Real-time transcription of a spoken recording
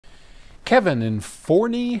Kevin in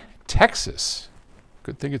Forney, Texas.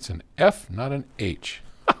 Good thing it's an F, not an H.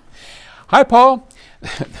 Hi, Paul.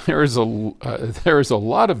 There is a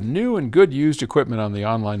lot of new and good used equipment on the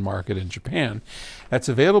online market in Japan that's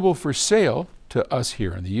available for sale to us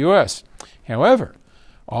here in the U.S. However,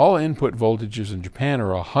 all input voltages in Japan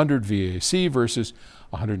are 100 VAC versus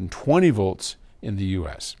 120 volts in the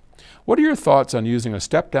U.S. What are your thoughts on using a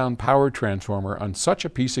step-down power transformer on such a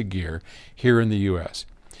piece of gear here in the U.S.?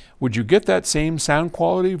 Would you get that same sound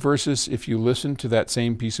quality versus if you listened to that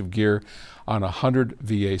same piece of gear on a 100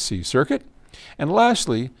 VAC circuit? And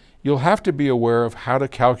lastly, you'll have to be aware of how to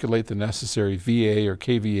calculate the necessary VA or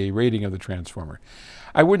kVA rating of the transformer.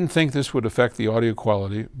 I wouldn't think this would affect the audio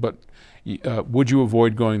quality, but would you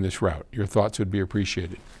avoid going this route? Your thoughts would be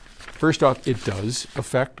appreciated. First off, it does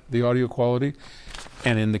affect the audio quality,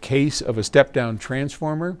 and in the case of a step-down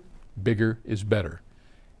transformer, bigger is better.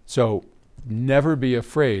 So never be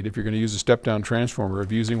afraid, if you're going to use a step-down transformer,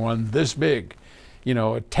 of using one this big. You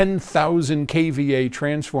know, a 10,000 kVA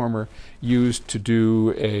transformer used to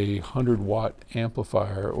do a 100-watt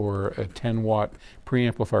amplifier or a 10-watt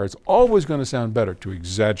preamplifier is always going to sound better, to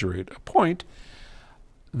exaggerate a point,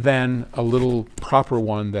 than a little proper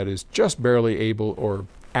one that is just barely able or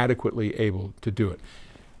adequately able to do it.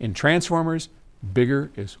 In transformers, bigger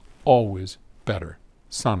is always better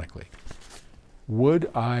sonically. Would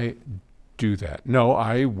I do that? No,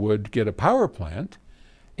 I would get a power plant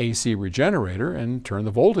AC regenerator and turn the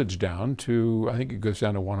voltage down to, I think it goes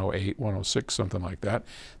down to 108, 106, something like that.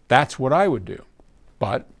 That's what I would do.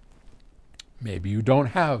 But maybe you don't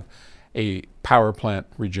have a power plant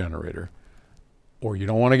regenerator, or you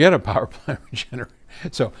don't want to get a power plant regenerator.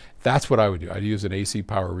 So that's what I would do. I'd use an AC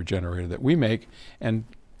power regenerator that we make and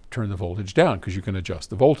turn the voltage down, because you can adjust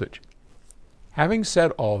the voltage. Having said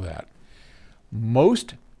all that,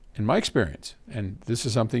 most, in my experience, and this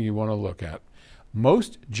is something you want to look at,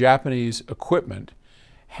 most Japanese equipment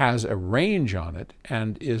has a range on it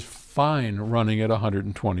and is fine running at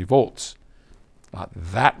 120 volts. Not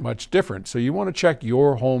that much different. So you want to check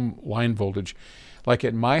your home line voltage. Like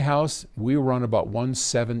at my house, we run about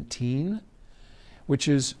 117, which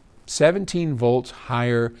is 17 volts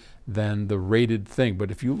higher than the rated thing.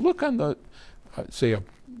 But if you look on the, I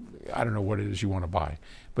don't know what it is you want to buy,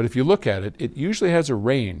 but if you look at it, it usually has a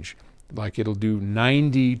range. Like it'll do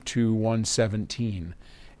 90 to 117,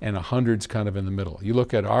 and 100's kind of in the middle. You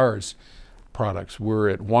look at ours products, we're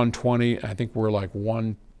at 120, I think we're like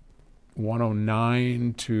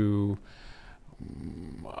 109 to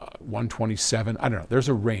 127. I don't know. There's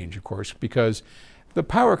a range, of course, because the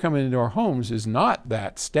power coming into our homes is not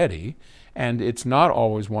that steady, and it's not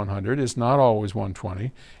always 100, it's not always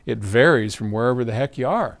 120. It varies from wherever the heck you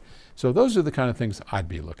are. So those are the kind of things I'd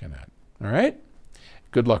be looking at. All right?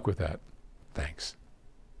 Good luck with that. Thanks.